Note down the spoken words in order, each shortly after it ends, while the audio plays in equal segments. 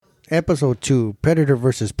Episode 2, Predator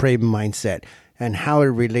versus Prey Mindset, and how it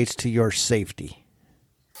relates to your safety.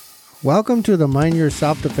 Welcome to the Mind Your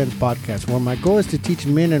Self-Defense podcast, where my goal is to teach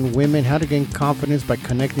men and women how to gain confidence by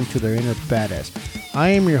connecting to their inner badass.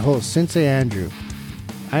 I am your host, Sensei Andrew.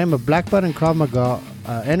 I am a black belt in Krav Maga,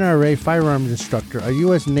 NRA firearms instructor, a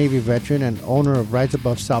U.S. Navy veteran, and owner of Rise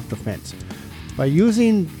Above Self-Defense. By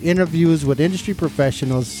using interviews with industry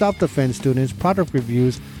professionals, self-defense students, product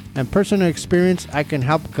reviews, and personal experience, I can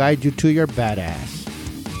help guide you to your badass.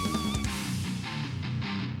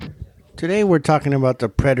 Today we're talking about the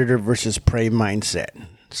predator versus prey mindset.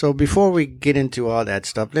 So before we get into all that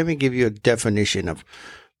stuff, let me give you a definition of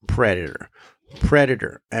predator.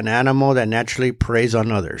 Predator, an animal that naturally preys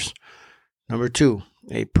on others. Number 2,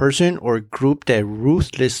 a person or group that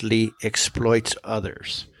ruthlessly exploits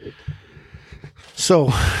others.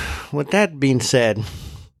 So, with that being said,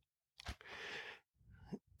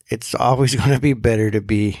 it's always going to be better to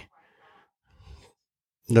be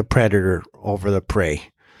the predator over the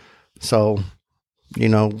prey. So,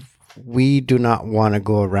 we do not want to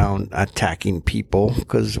go around attacking people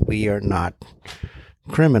because we are not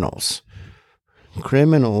criminals.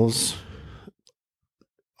 Criminals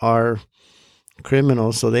are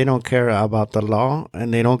criminals, so they don't care about the law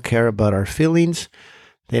and they don't care about our feelings.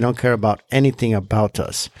 They don't care about anything about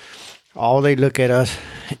us. All they look at us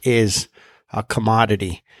is a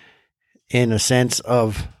commodity in a sense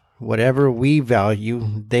of whatever we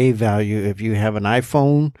value, they value. If you have an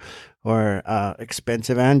iPhone or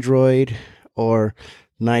expensive Android or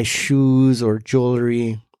nice shoes or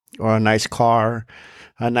jewelry or a nice car,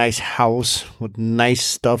 a nice house with nice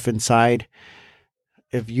stuff inside,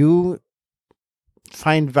 if you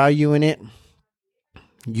find value in it,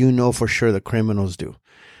 you know for sure the criminals do.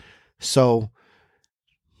 So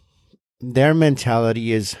their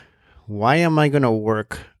mentality is, why am I going to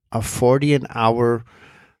work a 40 an hour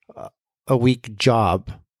a week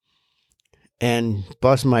job and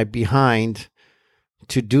bust my behind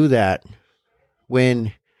to do that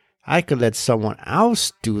when I could let someone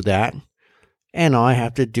else do that and all I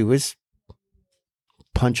have to do is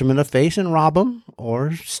punch them in the face and rob them,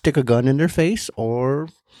 or stick a gun in their face, or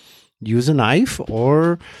use a knife,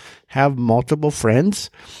 or have multiple friends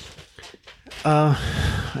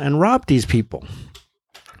and rob these people.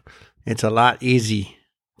 It's a lot easy.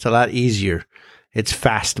 It's a lot easier. It's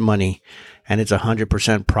fast money, and it's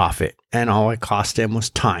 100% profit. And all it cost them was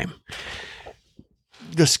time.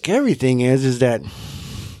 The scary thing is that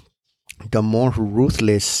the more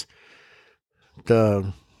ruthless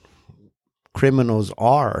the criminals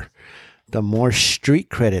are, the more street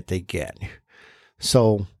credit they get.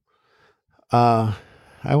 So, I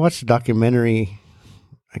watched a documentary.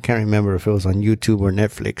 I can't remember if it was on YouTube or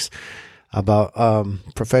Netflix about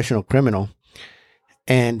professional criminal,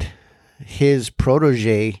 and his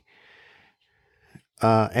protege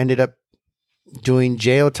ended up doing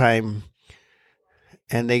jail time,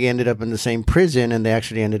 and they ended up in the same prison, and they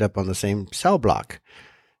actually ended up on the same cell block.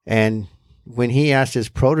 And when he asked his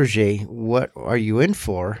protege, "What are you in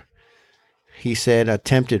for?" he said,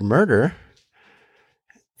 "Attempted murder."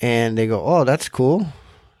 And they go, "Oh, that's cool,"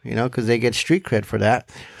 because they get street cred for that.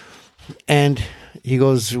 And he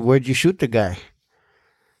goes, "Where'd you shoot the guy?"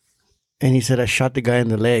 And he said, "I shot the guy in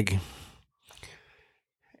the leg."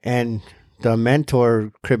 And the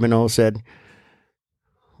mentor criminal said,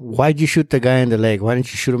 "Why'd you shoot the guy in the leg? Why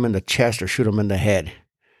didn't you shoot him in the chest or shoot him in the head?"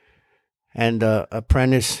 And the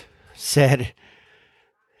apprentice said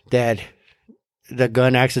that the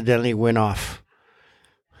gun accidentally went off.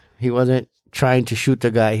 He wasn't trying to shoot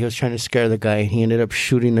the guy. He was trying to scare the guy. He ended up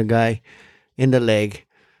shooting the guy in the leg.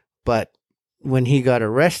 But when he got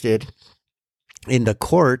arrested in the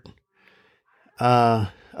court,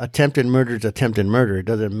 attempted murder is attempted murder. It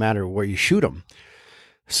doesn't matter where you shoot him.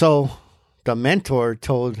 So the mentor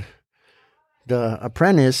told the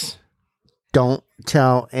apprentice, "Don't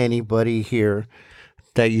tell anybody here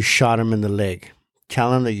that you shot him in the leg.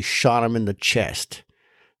 Tell him that you shot him in the chest.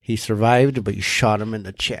 He survived, but you shot him in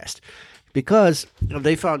the chest." Because if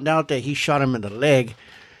they found out that he shot him in the leg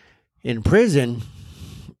in prison,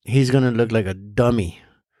 he's going to look like a dummy.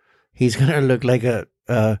 He's going to look like a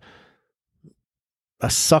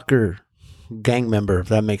sucker gang member, if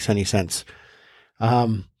that makes any sense.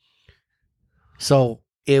 So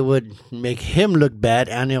it would make him look bad,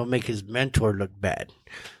 and it'll make his mentor look bad.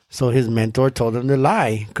 So his mentor told him to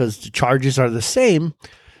lie, because the charges are the same.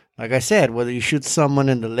 Like I said, whether you shoot someone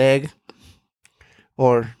in the leg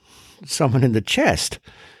or someone in the chest.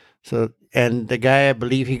 So, and the guy, I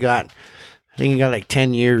believe he got like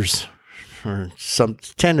 10 years or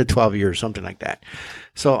 10 to 12 years, something like that.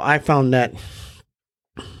 So I found that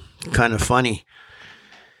kind of funny.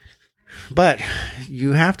 But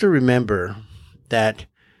you have to remember that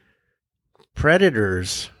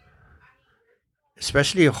predators,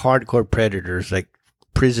 especially hardcore predators like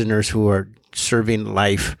prisoners who are serving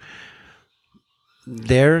life,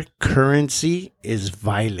 their currency is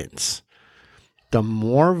violence. The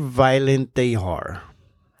more violent they are,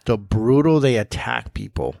 the brutal they attack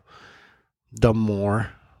people, the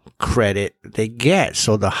more credit they get.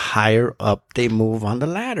 So the higher up they move on the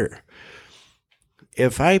ladder.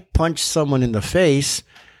 If I punch someone in the face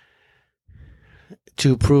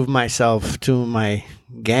to prove myself to my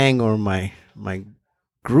gang or my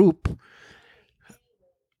group,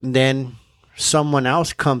 then someone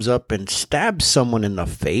else comes up and stabs someone in the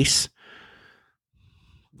face.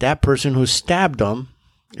 That person who stabbed them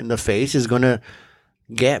in the face is going to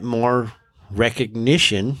get more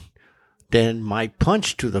recognition than my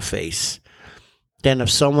punch to the face. Then if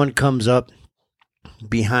someone comes up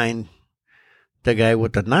behind the guy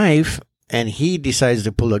with the knife and he decides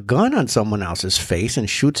to pull a gun on someone else's face and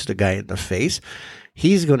shoots the guy in the face,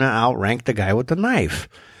 he's going to outrank the guy with the knife.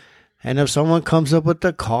 And if someone comes up with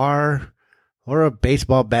a car or a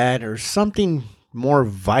baseball bat or something more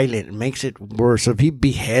violent, makes it worse, if he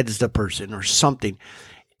beheads the person or something,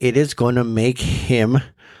 it is going to make him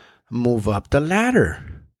move up the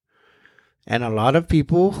ladder. And a lot of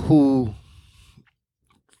people who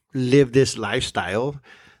live this lifestyle,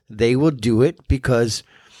 they will do it because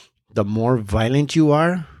the more violent you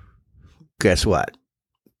are, guess what?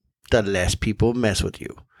 The less people mess with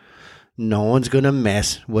you. No one's going to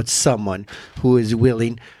mess with someone who is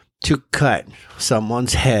willing to cut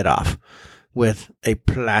someone's head off with a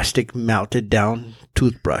plastic melted down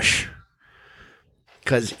toothbrush.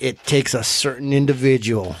 Because it takes a certain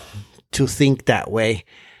individual to think that way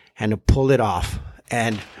and to pull it off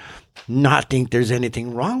and not think there's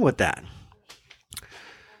anything wrong with that.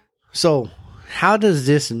 So, how does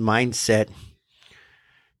this mindset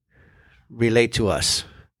relate to us?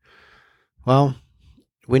 Well,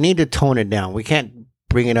 we need to tone it down. We can't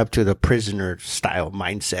bring it up to the prisoner style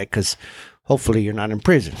mindset because hopefully you're not in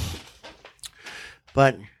prison.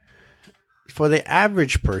 But for the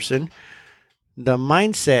average person, the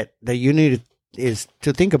mindset that you need is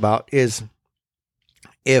to think about is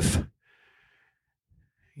if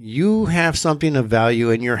you have something of value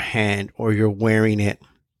in your hand or you're wearing it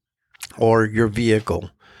or your vehicle,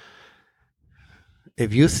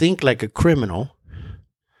 if you think like a criminal,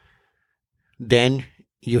 then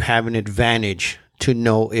you have an advantage to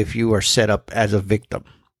know if you are set up as a victim.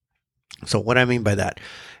 So what I mean by that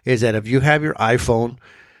is that if you have your iPhone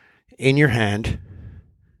in your hand,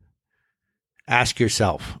 ask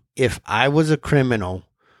yourself, if I was a criminal,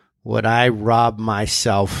 would I rob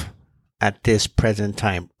myself at this present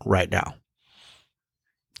time right now?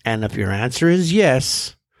 And if your answer is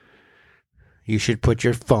yes, you should put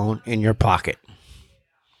your phone in your pocket.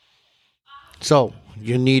 So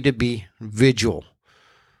you need to be vigilant.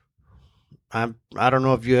 I don't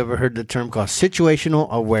know if you ever heard the term called situational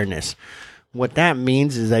awareness. What that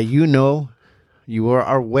means is that you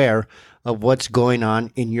are aware of what's going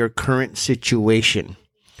on in your current situation.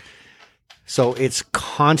 So it's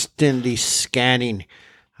constantly scanning.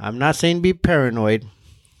 I'm not saying be paranoid.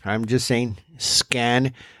 I'm just saying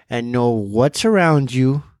scan and know what's around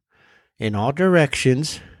you in all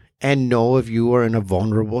directions and know if you are in a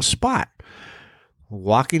vulnerable spot.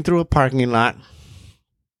 Walking through a parking lot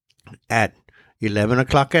at 11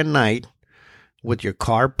 o'clock at night with your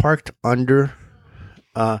car parked under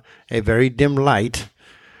a very dim light,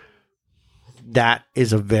 that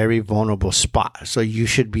is a very vulnerable spot. So you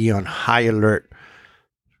should be on high alert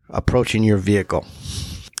approaching your vehicle.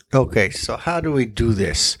 Okay, so how do we do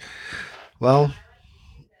this? Well,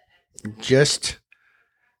 just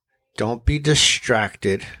don't be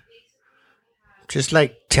distracted. Just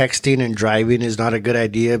like texting and driving is not a good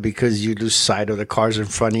idea because you lose sight of the cars in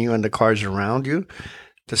front of you and the cars around you,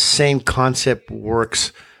 the same concept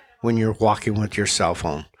works when you're walking with your cell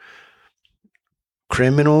phone.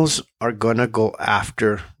 Criminals are going to go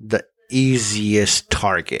after the easiest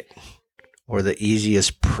target or the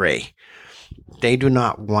easiest prey. They do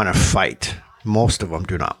not want to fight. Most of them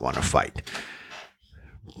do not want to fight.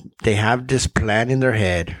 They have this plan in their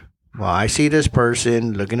head. Well, I see this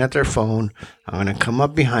person looking at their phone. I'm going to come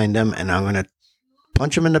up behind them and I'm going to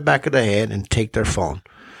punch them in the back of the head and take their phone.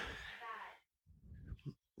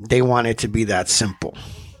 They want it to be that simple.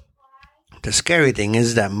 The scary thing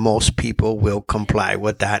is that most people will comply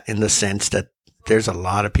with that in the sense that there's a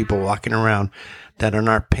lot of people walking around that are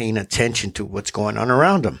not paying attention to what's going on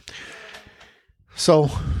around them. So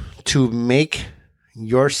to make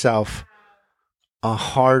yourself a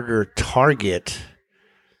harder target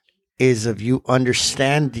is if you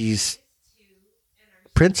understand these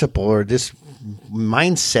principle or this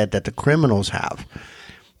mindset that the criminals have,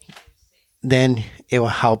 then it will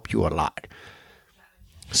help you a lot.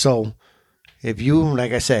 So if you,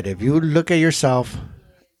 like I said, if you look at yourself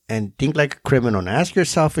and think like a criminal and ask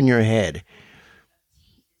yourself in your head,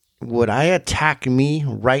 would I attack me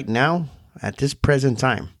right now at this present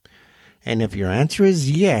time? And if your answer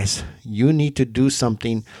is yes, you need to do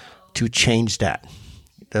something to change that.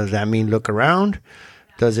 Does that mean look around?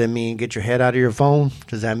 Does it mean get your head out of your phone?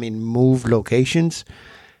 Does that mean move locations?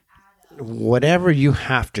 Whatever you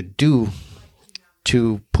have to do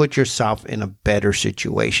to put yourself in a better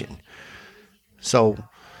situation. So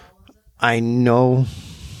I know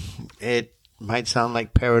it might sound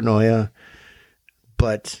like paranoia,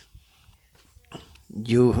 but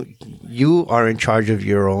you are in charge of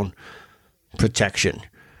your own protection.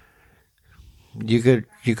 You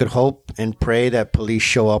could hope and pray that police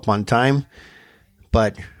show up on time,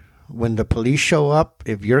 but when the police show up,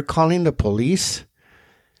 if you're calling the police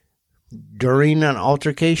during an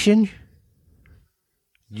altercation,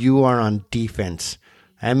 you are on defense.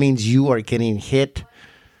 That means you are getting hit,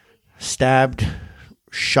 stabbed,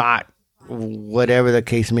 shot, whatever the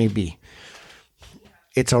case may be.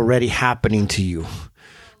 It's already happening to you.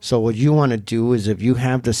 So what you want to do is, if you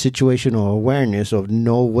have the situational awareness of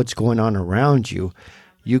know what's going on around you,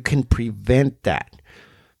 you can prevent that.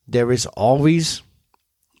 There is always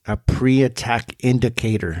a pre-attack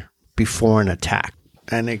indicator before an attack.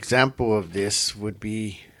 An example of this would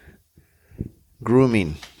be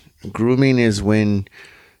grooming. Grooming is when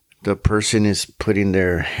the person is putting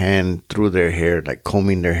their hand through their hair, like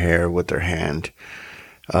combing their hair with their hand,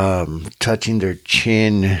 touching their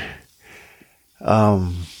chin,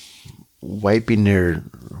 wiping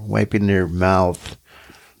their mouth,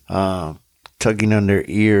 tugging on their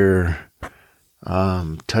ear,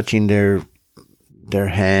 touching their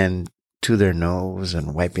hand to their nose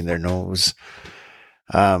and wiping their nose.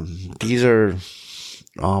 These are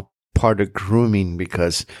all part of grooming,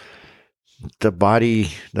 because the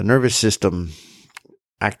body, the nervous system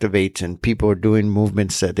activates and people are doing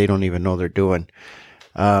movements that they don't even know they're doing.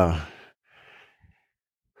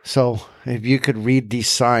 So if you could read these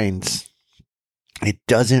signs, it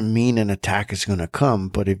doesn't mean an attack is going to come.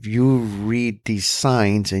 But if you read these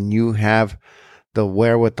signs and you have the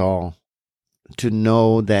wherewithal to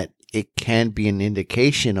know that it can be an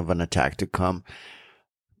indication of an attack to come,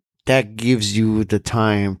 that gives you the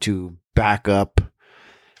time to back up,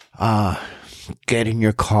 get in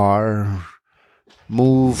your car,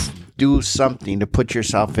 move, do something to put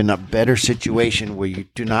yourself in a better situation where you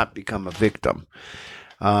do not become a victim.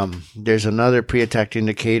 There's another pre-attack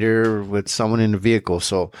indicator with someone in the vehicle.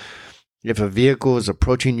 So if a vehicle is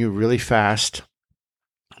approaching you really fast,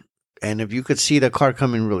 and if you could see the car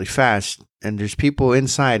coming really fast and there's people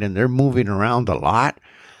inside and they're moving around a lot,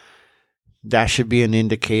 that should be an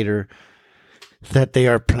indicator that they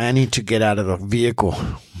are planning to get out of the vehicle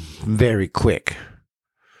very quick.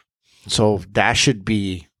 So that should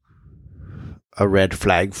be a red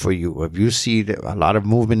flag for you. If you see a lot of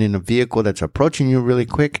movement in a vehicle that's approaching you really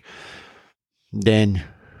quick, then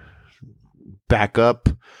back up,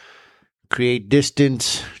 create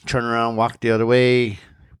distance, turn around, walk the other way.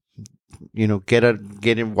 Get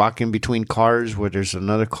in, walk in between cars where there's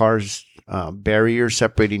another car's barrier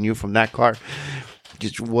separating you from that car.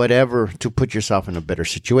 Just whatever to put yourself in a better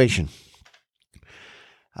situation.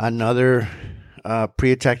 Another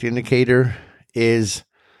pre-attack indicator is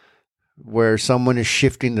where someone is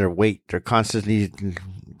shifting their weight. They're constantly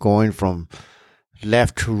going from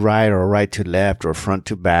left to right or right to left or front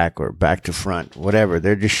to back or back to front, whatever.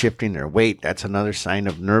 They're just shifting their weight. That's another sign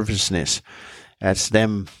of nervousness. That's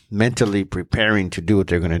them mentally preparing to do what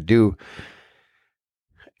they're going to do.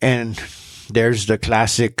 And there's the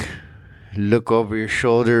classic look over your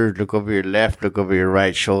shoulder, look over your left, look over your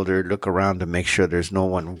right shoulder, look around to make sure there's no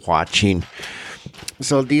one watching.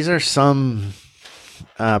 So these are some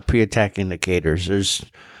pre-attack indicators. There's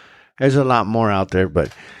a lot more out there,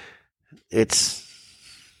 but it's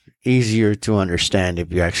easier to understand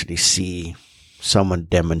if you actually see someone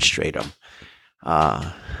demonstrate them.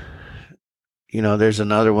 There's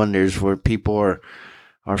another one. There's where people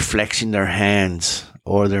are flexing their hands,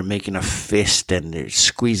 or they're making a fist and they're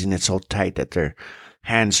squeezing it so tight that their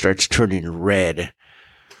hand starts turning red.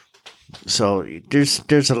 So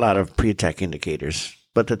there's a lot of pre-attack indicators.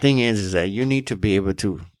 But the thing is that you need to be able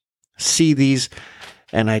to see these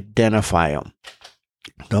and identify them.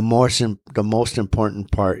 The most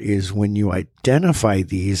important part is when you identify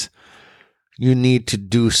these, you need to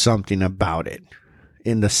do something about it,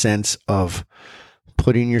 in the sense of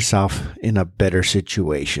putting yourself in a better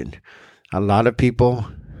situation. A lot of people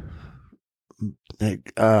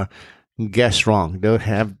guess wrong. They'll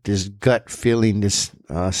have this gut feeling, this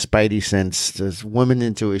spidey sense, this woman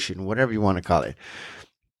intuition, whatever you want to call it.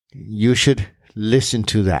 You should listen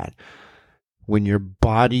to that. When your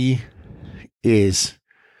body is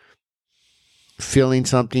feeling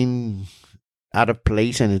something out of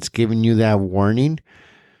place and it's giving you that warning,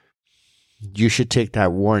 you should take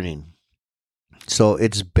that warning. So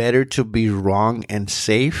it's better to be wrong and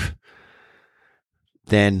safe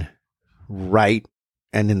than right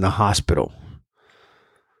and in the hospital.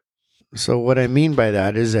 So what I mean by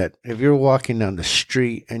that is that if you're walking down the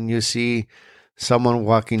street and you see someone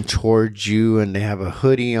walking towards you and they have a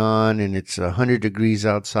hoodie on and it's 100 degrees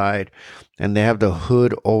outside and they have the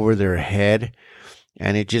hood over their head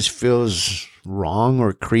and it just feels wrong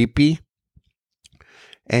or creepy,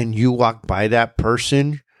 and you walk by that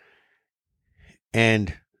person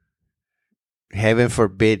and heaven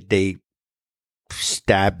forbid they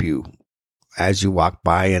stab you as you walk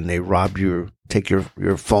by and they rob you, take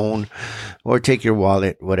your phone or take your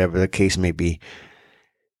wallet, whatever the case may be,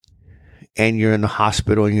 and you're in the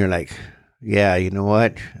hospital and you're like, yeah, you know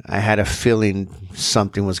what? I had a feeling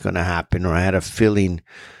something was going to happen, or I had a feeling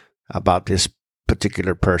about this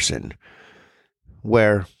particular person.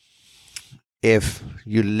 Where if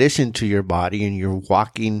you listen to your body and you're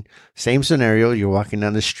walking, same scenario, you're walking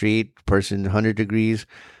down the street, person 100 degrees,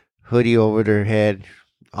 hoodie over their head,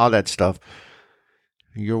 all that stuff.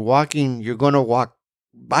 You're going to walk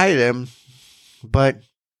by them, but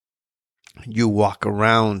you walk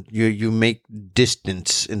around, you make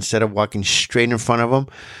distance. Instead of walking straight in front of them,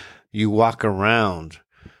 you walk around,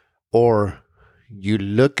 or you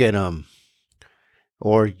look at them,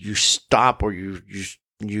 or you stop, or you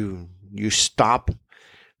stop,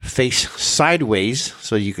 face sideways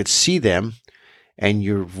so you could see them, and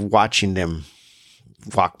you're watching them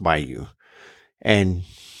walk by you. And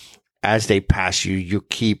as they pass you, you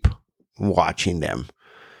keep watching them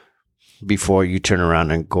before you turn around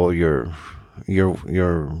and go you're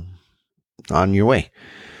on your way.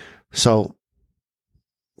 So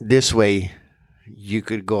this way you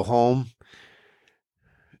could go home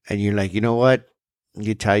and you're like, you know what?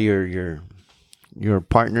 You tell your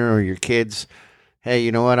partner or your kids, hey,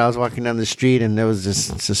 you know what? I was walking down the street and there was this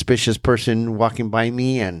suspicious person walking by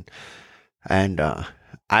me, and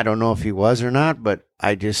I don't know if he was or not, but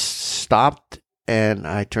I just stopped and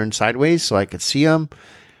I turned sideways so I could see him,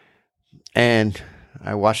 and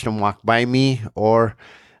I watched him walk by me. Or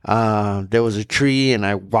there was a tree and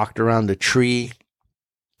I walked around the tree,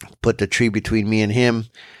 put the tree between me and him.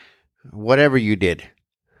 Whatever you did,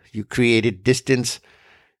 you created distance.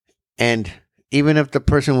 And even if the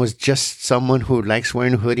person was just someone who likes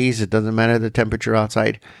wearing hoodies, it doesn't matter the temperature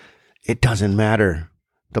outside. It doesn't matter.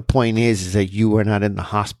 The point is that you were not in the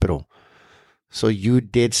hospital. So you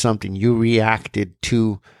did something. You reacted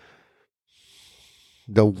to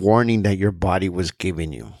the warning that your body was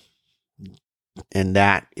giving you. And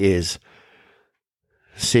that is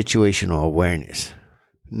situational awareness.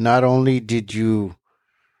 Not only did you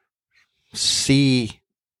see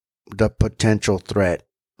the potential threat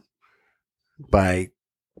by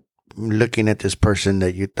looking at this person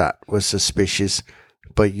that you thought was suspicious,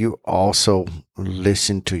 but you also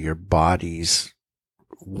listened to your body's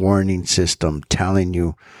warning system telling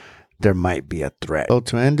you there might be a threat. So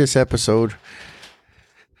to end this episode,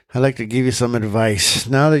 I'd like to give you some advice.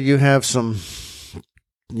 Now that you have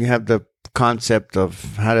the concept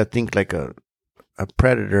of how to think like a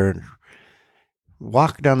predator,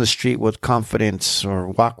 walk down the street with confidence, or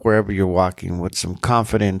walk wherever you're walking with some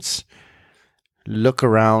confidence. Look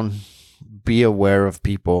around, be aware of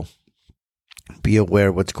people, be aware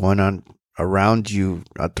of what's going on around you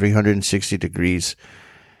at 360 degrees,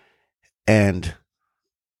 and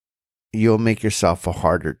you'll make yourself a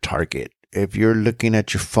harder target. If you're looking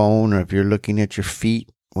at your phone, or if you're looking at your feet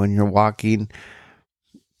when you're walking,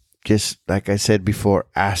 just like I said before,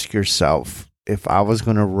 ask yourself, if I was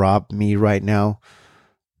going to rob me right now,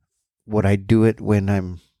 would I do it when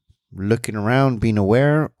I'm looking around, being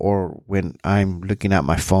aware, or when I'm looking at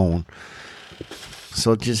my phone?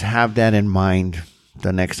 So just have that in mind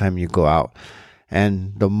the next time you go out.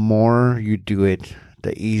 And the more you do it,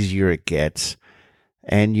 the easier it gets,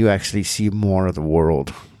 and you actually see more of the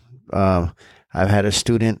world. I've had a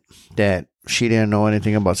student that she didn't know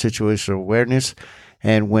anything about situational awareness,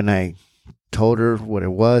 and when I told her what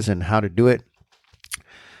it was and how to do it,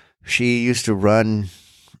 she used to run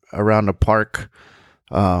around the park.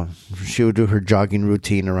 She would do her jogging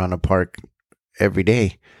routine around the park every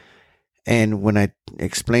day. And when I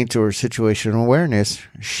explained to her situational awareness,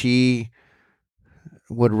 she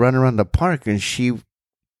would run around the park, and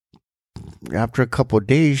after a couple of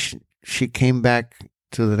days, she came back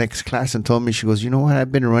to the next class and told me, she goes, you know what?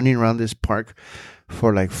 I've been running around this park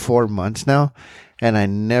for like 4 months now, and I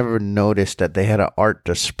never noticed that they had an art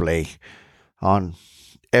display on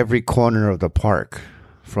every corner of the park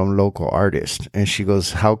from local artists. And she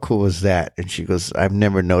goes, how cool was that? And she goes, I've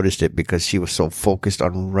never noticed it, because she was so focused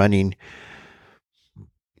on running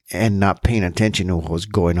and not paying attention to what was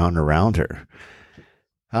going on around her.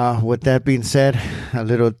 With that being said, a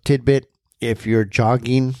little tidbit: if you're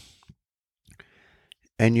jogging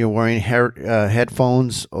and you're wearing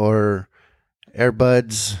headphones or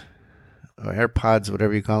earbuds or AirPods,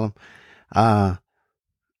 whatever you call them,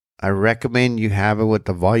 I recommend you have it with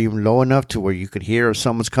the volume low enough to where you could hear if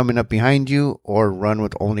someone's coming up behind you, or run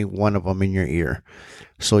with only one of them in your ear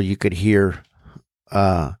so you could hear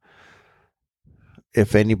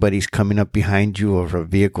if anybody's coming up behind you, or if a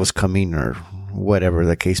vehicle's coming, or whatever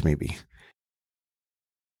the case may be.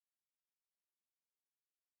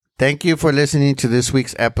 Thank you for listening to this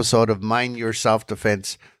week's episode of Mind Your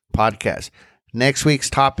Self-Defense podcast. Next week's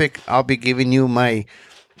topic, I'll be giving you my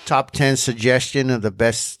top 10 suggestion of the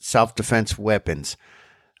best self-defense weapons.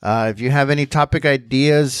 If you have any topic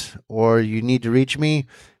ideas or you need to reach me,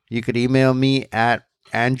 you could email me at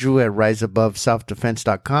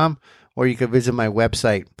andrew@riseaboveselfdefense.com, or you could visit my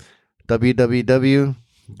website,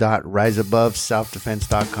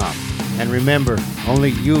 www.riseaboveselfdefense.com. And remember,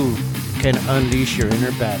 only you can unleash your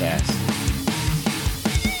inner badass.